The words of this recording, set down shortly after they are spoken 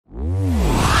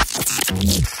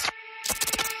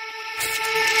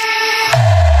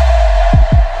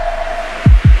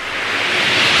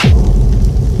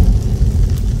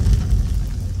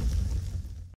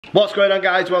What's going on,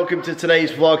 guys? Welcome to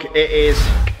today's vlog. It is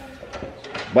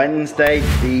Wednesday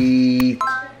the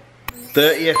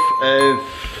 30th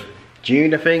of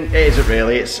June, I think. It isn't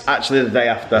really, it's actually the day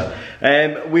after.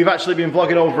 We've actually been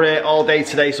vlogging over here all day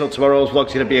today, so tomorrow's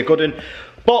vlog's going to be a good one.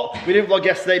 But we didn't vlog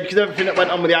yesterday because of everything that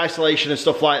went on with the isolation and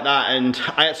stuff like that, and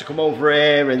I had to come over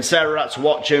here and Sarah had to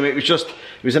watch him. It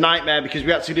was a nightmare because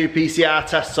we had to do PCR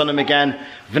tests on him again.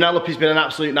 Vanellope's been an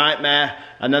absolute nightmare,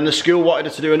 and then the school wanted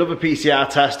us to do another PCR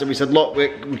test, and we said, look, we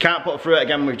can't put her through it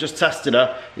again. We've just tested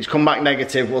her, it's come back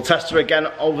negative. We'll test her again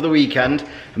over the weekend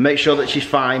and make sure that she's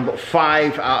fine. But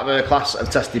 5 out of her class have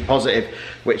tested positive,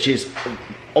 which is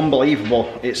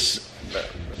unbelievable. It's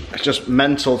just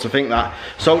mental to think that.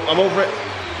 So I'm over it.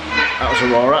 That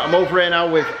was Aurora. I'm over here now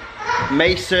with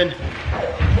Mason,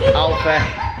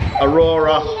 Alpha,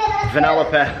 Aurora,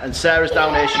 Vanellope, and Sarah's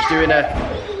down here. She's doing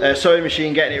a sewing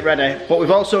machine, getting it ready. But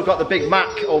we've also got the big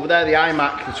Mac over there, the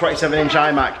iMac, the 27-inch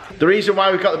iMac. The reason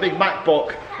why we've got the big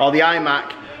MacBook, or the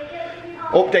iMac,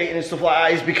 updating and stuff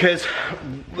like that is because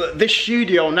this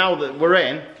studio now that we're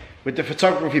in, with the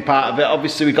photography part of it,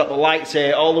 obviously we've got the lights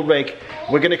here, all the rig.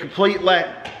 We're going to completely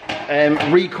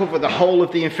recover the whole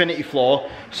of the infinity floor.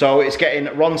 So it's getting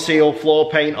Ronseal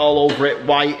floor paint all over it,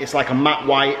 white. It's like a matte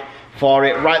white for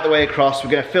it, right the way across.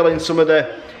 We're going to fill in some of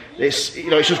the, it's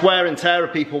just wear and tear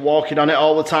of people walking on it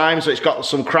all the time, so it's got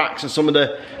some cracks and some of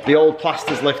the old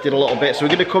plaster's lifted a little bit. So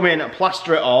we're going to come in and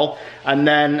plaster it all, and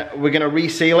then we're going to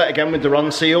reseal it again with the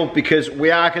Ronseal, because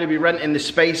we are going to be renting this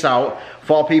space out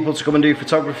for people to come and do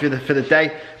photography for the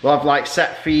day. We'll have like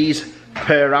set fees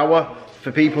per hour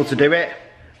for people to do it,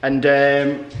 and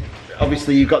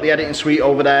obviously you've got the editing suite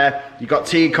over there, you've got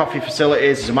tea and coffee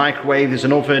facilities, there's a microwave, there's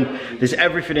an oven, there's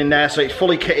everything in there, so it's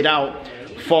fully kitted out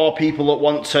for people that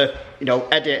want to,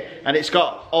 edit. And it's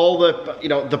got all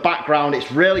the, the background.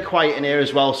 It's really quiet in here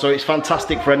as well, so it's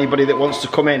fantastic for anybody that wants to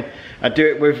come in and do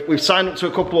it. We've signed up to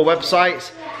a couple of websites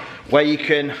where you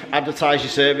can advertise your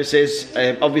services.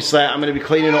 Obviously I'm going to be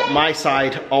cleaning up my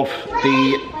side of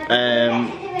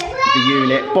the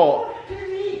unit, but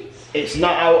it's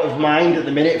not out of mind at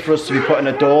the minute for us to be putting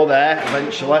a door there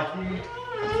eventually.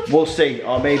 We'll see,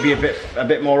 or maybe a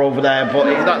bit more over there, but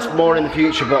that's more in the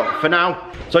future. But for now,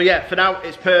 so yeah, for now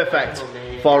it's perfect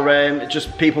for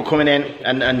just people coming in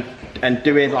and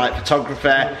doing like photography,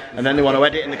 and then they want to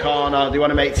edit in the corner, they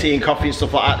want to make tea and coffee and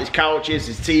stuff like that. There's couches,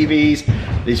 there's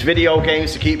TVs, there's video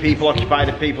games to keep people occupied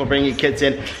if people are bringing kids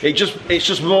in. It's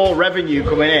just more revenue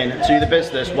coming in to the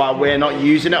business while we're not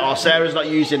using it, or Sarah's not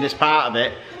using this part of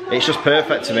it. It's just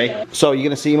perfect to me. So you're going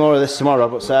to see more of this tomorrow,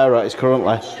 but Sarah is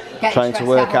currently trying to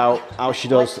work out how she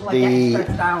does the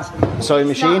sewing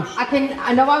machine.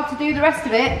 I know how to do the rest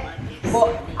of it,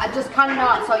 but I just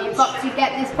cannot. So you've got to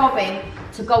get this bobbin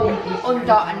to go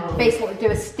under and basically do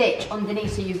a stitch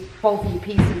underneath, so you both of your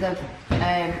pieces of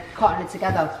cotton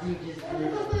together.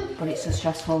 But it's so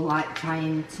stressful, like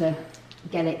trying to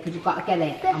get it, because you've got to get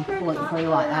it and pull it through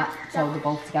like that, so they're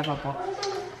both together.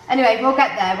 But anyway, we'll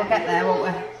get there, won't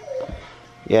we?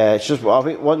 Yeah, it's just, I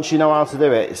think once you know how to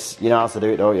do it, you know how to do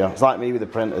it, don't you? It's like me with the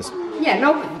printers. Yeah,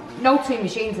 no two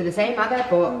machines are the same, are they?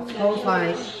 But I suppose,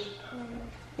 like,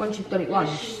 once you've done it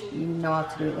once, you know how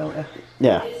to do it, don't you?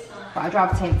 Yeah. But I'd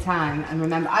rather take time and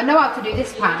remember. I know how to do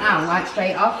this part now, like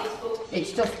straight off.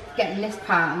 It's just getting this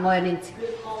part and learning to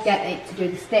get it to do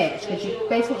the stitch, because you've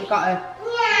basically got to,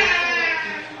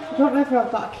 I don't know if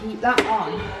I've got to keep that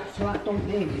on so that don't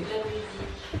move.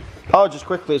 Oh, just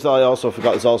quickly, as I also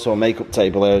forgot, there's also a makeup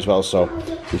table here as well, so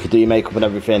you could do your makeup and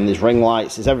everything. There's ring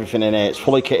lights, there's everything in here. It's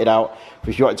fully kitted out.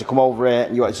 If you wanted to come over here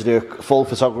and you wanted to do a full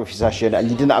photography session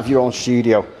and you didn't have your own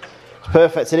studio, it's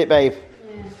perfect, isn't it, babe?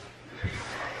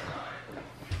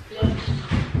 Yeah.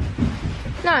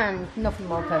 No, nothing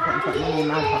more perfect than putting money in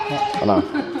my pocket. I know.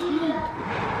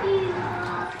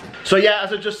 So yeah,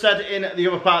 as I just said in the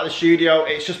other part of the studio,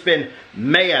 it's just been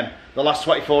mayhem the last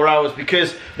 24 hours,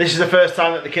 because this is the first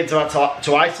time that the kids have had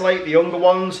to isolate, the younger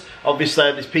ones.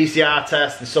 Obviously there's PCR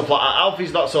tests and stuff like that.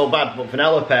 Alfie's not so bad, but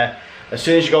Vanellope, as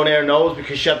soon as you go near her nose,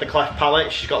 because she had the cleft palate,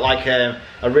 she's got like a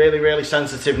really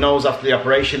sensitive nose after the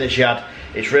operation that she had.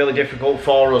 It's really difficult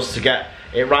for us to get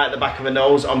it right at the back of her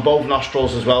nose, on both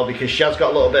nostrils as well, because she has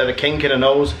got a little bit of a kink in her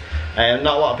nose. Not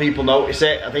a lot of people notice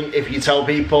it. I think if you tell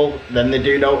people, then they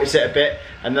do notice it a bit.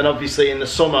 And then obviously in the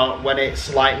summer, when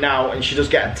it's like now, and she does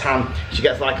get a tan, she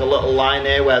gets like a little line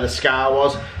here where the scar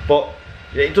was. But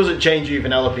it doesn't change who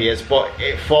Vanellope is, but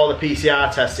for the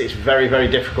PCR test, it's very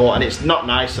difficult, and it's not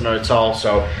nice on her at all.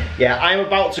 So yeah, I'm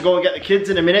about to go and get the kids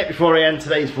in a minute before I end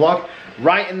today's vlog.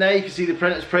 Right in there, you can see the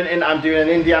printers printing. I'm doing an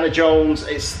Indiana Jones.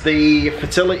 It's the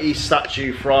fertility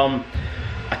statue from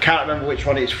I can't remember which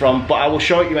one it's from, but I will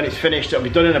show it you when it's finished. It'll be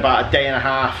done in about a day and a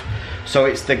half. So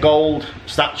it's the gold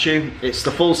statue. It's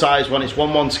the full size one. It's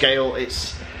 1:1 scale.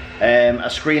 It's a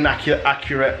screen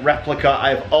accurate replica.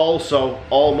 I've also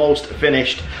almost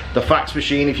finished the fax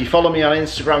machine. If you follow me on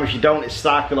Instagram, if you don't, it's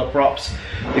Starkiller Props.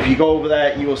 If you go over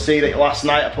there, you will see that last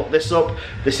night I put this up.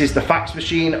 This is the fax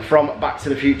machine from Back to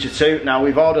the Future 2. Now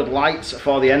we've ordered lights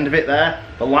for the end of it there.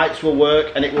 The lights will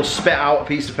work and it will spit out a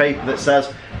piece of paper that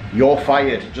says, "You're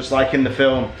fired," just like in the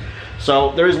film.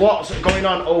 So there is lots going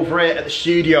on over here at the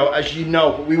studio, as you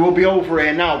know, but we will be over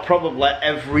here now probably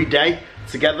every day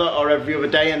together, or every other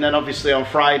day, and then obviously on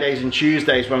Fridays and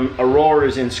Tuesdays when Aurora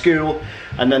is in school,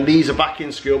 and then these are back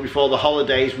in school before the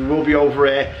holidays, we will be over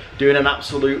here doing an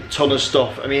absolute ton of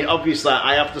stuff. I mean, obviously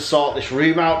I have to sort this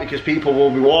room out because people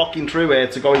will be walking through here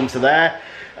to go into there,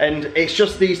 and it's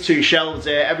just these two shelves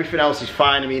here. Everything else is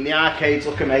fine. I mean, the arcades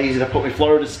look amazing. I put my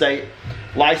Florida State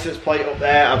license plate up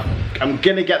there. I'm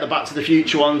gonna get the Back to the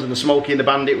Future ones and the Smokey and the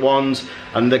Bandit ones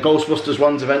and the Ghostbusters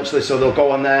ones eventually, so they'll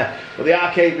go on there. But the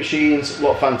arcade machines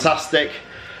look fantastic.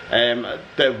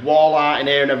 The wall art in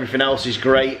here and everything else is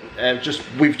great.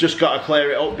 We've just got to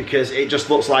clear it up because it just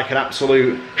looks like an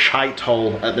absolute shite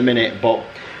hole at the minute, but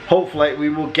hopefully we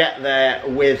will get there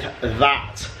with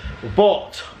that.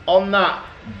 But on that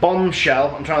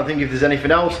bombshell, I'm trying to think if there's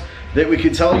anything else that we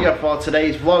could tell you for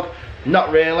today's vlog.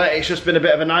 Not really. It's just been a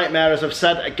bit of a nightmare, as I've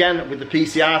said. Again, with the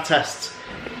PCR tests,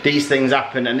 these things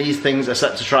happen and these things are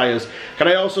set to try us. Can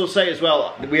I also say as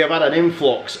well, we have had an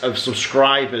influx of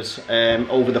subscribers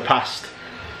over the past,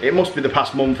 it must be the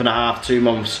past month and a half, 2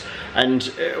 months, and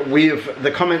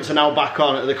the comments are now back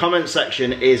on. The comment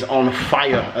section is on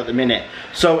fire at the minute.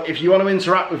 So if you want to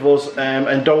interact with us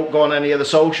and don't go on any of the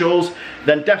socials,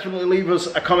 then definitely leave us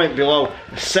a comment below.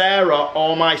 Sarah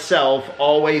or myself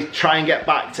always try and get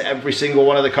back to every single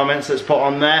one of the comments that's put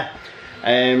on there.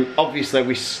 Obviously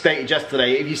we stated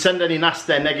yesterday, if you send any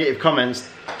nasty negative comments,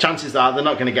 chances are they're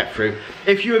not going to get through.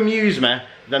 If you amuse me,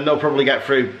 then they'll probably get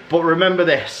through. But remember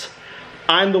this,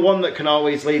 I'm the one that can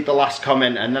always leave the last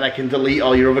comment, and then I can delete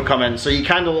all your other comments. So you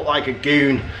kind of look like a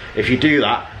goon if you do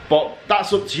that. But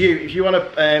that's up to you. If you want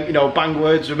to, you know, bang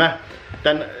words with me,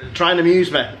 then try and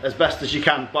amuse me as best as you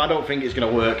can. But I don't think it's going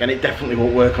to work, and it definitely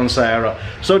won't work on Sarah.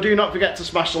 So do not forget to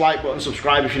smash the like button,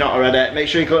 subscribe if you're not already. Make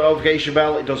sure you click the notification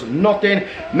bell, it does nothing.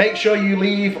 Make sure you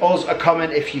leave us a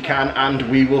comment if you can, and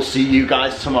we will see you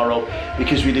guys tomorrow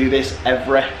because we do this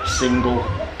every single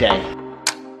day.